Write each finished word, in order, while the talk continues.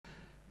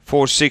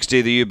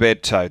460 the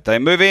U-Bet tote. They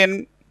move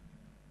in.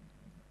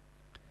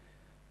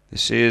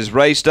 This is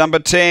race number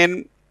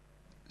 10.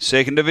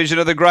 Second division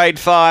of the Grade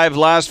 5.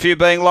 Last few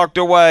being locked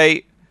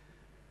away.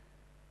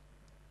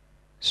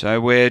 So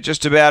we're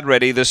just about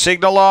ready. The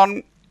signal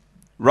on.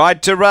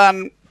 Right to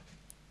run.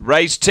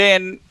 Race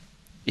 10.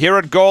 Here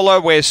at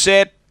Gawler, we're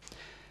set.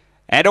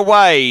 And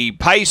away.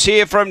 Pace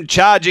here from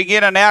charging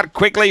in and out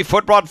quickly.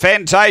 Footrot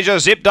Fantasia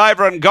zipped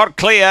over and got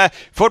clear.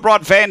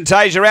 Footrot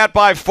Fantasia out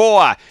by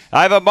 4.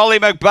 Over Molly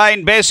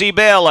McBain, Bessie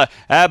Bell.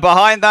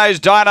 Behind those,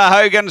 Dinah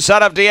Hogan,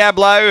 Son of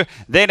Diablo.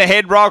 Then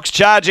Head Rocks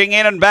charging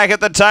in and back at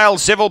the tail.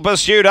 Civil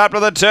Pursuit up to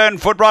the turn.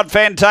 Footrot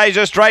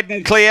Fantasia straight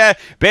and clear.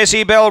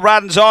 Bessie Bell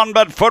runs on,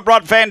 but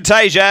Footrot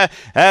Fantasia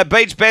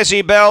beats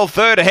Bessie Bell.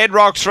 Third, Head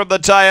Rocks from the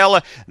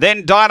tail.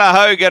 Then Dinah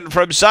Hogan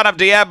from Son of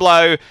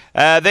Diablo.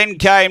 Then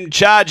came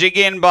charging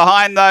in.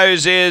 Behind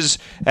those is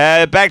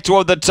back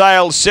toward the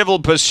tail, Civil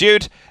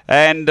Pursuit.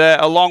 And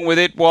along with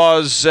it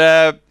was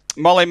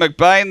Molly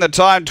McBain, the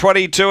time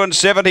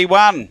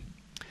 22:71.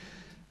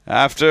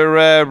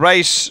 After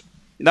race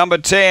number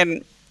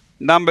 10,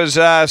 numbers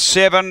are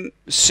 7,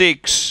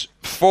 6,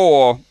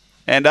 4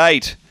 and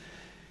 8.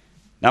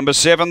 Number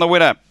 7, the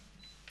winner,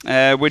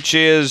 which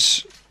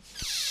is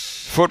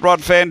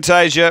Footrot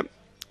Fantasia.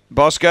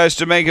 Bosco's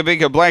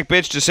Dominkovic, Black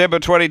Bitch, December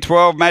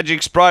 2012.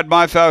 Magic Sprite,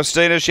 My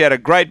Faustina. She had a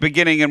great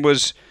beginning and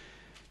was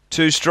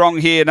too strong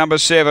here, number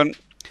 7.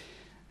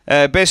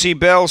 Bessie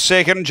Bell,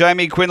 second.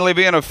 Jamie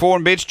Quinlivian, and a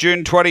Fawn Bitch,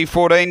 June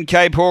 2014.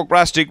 Cape Hawk,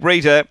 Rustic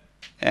Rita.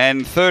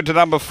 And third to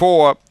number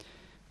 4,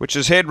 which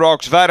is Head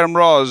Rocks, Vadim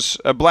Roz,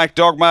 a Black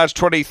Dog, March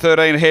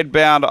 2013.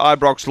 Headbound,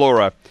 Ibrox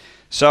Laura.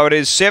 So it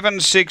is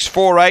 7, 6,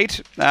 4,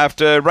 8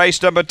 after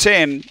race number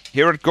 10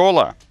 here at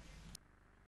Gawler.